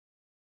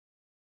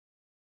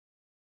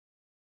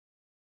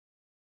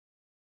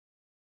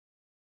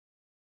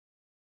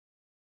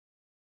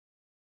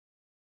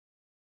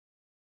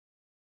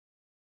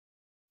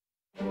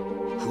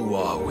Who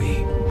are we?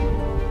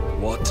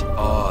 What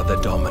are the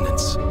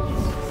dominants?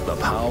 The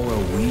power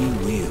we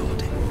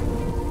wield,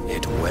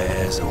 it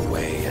wears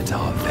away at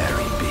our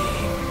very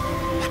being.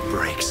 It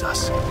breaks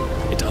us.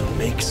 It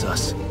unmakes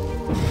us,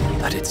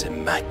 that its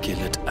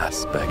immaculate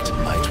aspect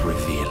might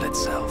reveal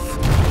itself.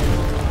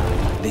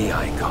 The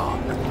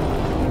icon.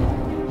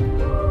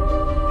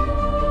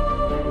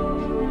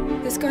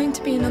 There's going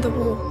to be another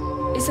war,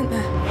 isn't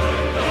there?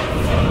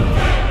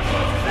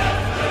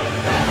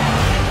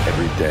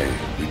 Every day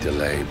we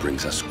delay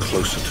brings us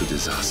closer to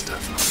disaster.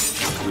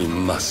 We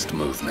must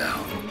move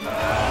now.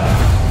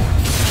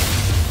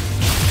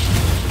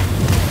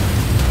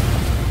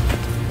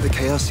 The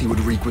chaos he would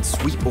wreak would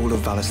sweep all of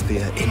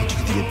Valisthea into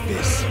the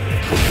abyss.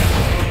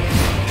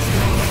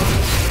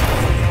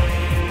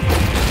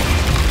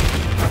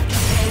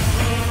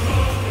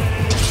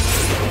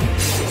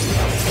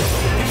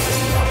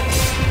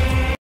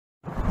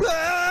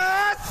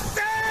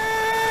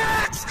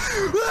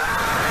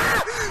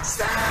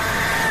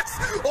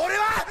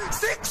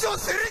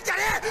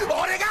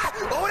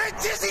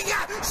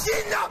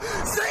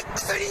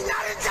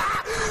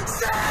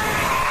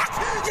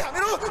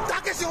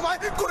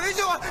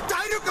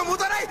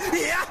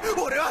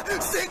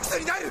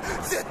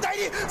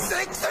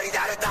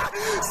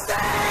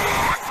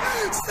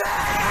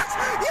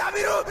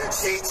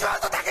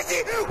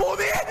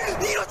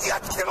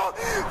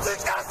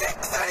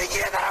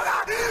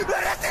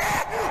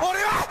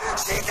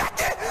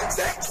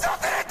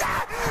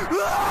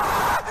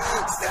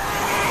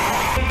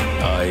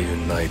 I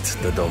unite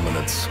the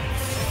dominants,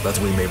 that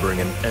we may bring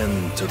an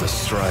end to the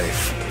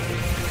strife,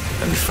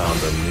 and found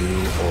a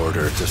new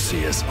order to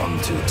see us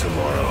unto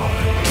tomorrow.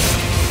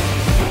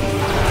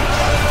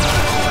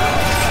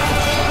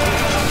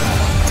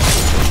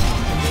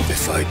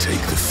 If I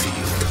take the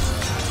field,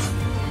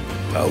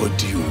 our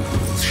doom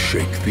will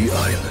shake the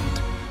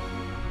island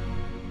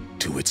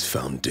to its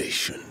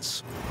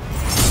foundations.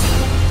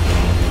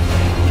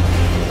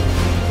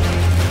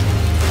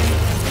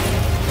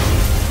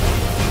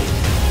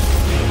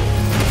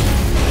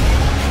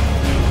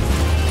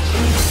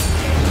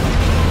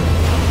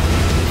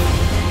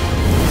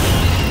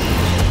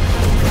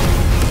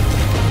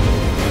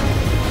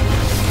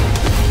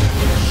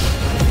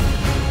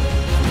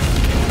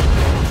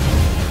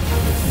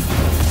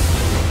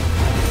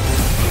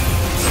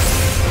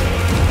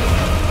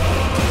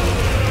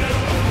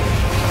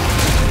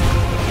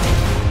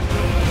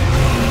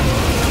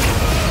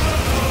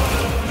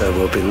 There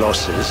will be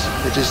losses,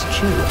 it is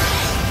true.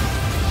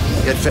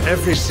 Yet for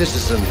every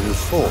citizen who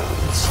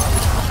falls,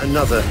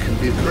 another can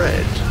be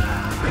bred.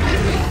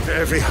 For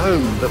every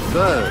home that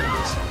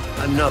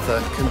burns,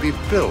 another can be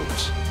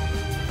built.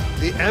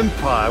 The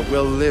Empire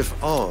will live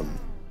on.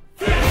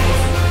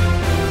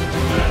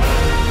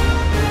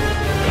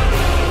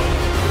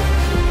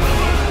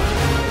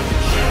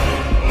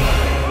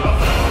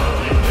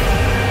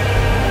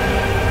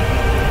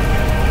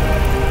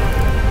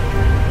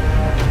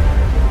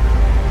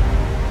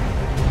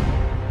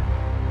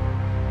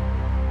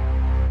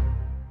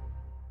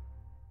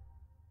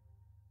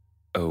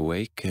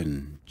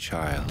 Awaken,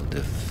 child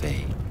of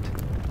fate.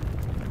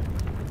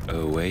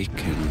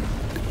 Awaken,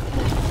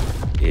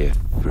 if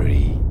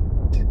free.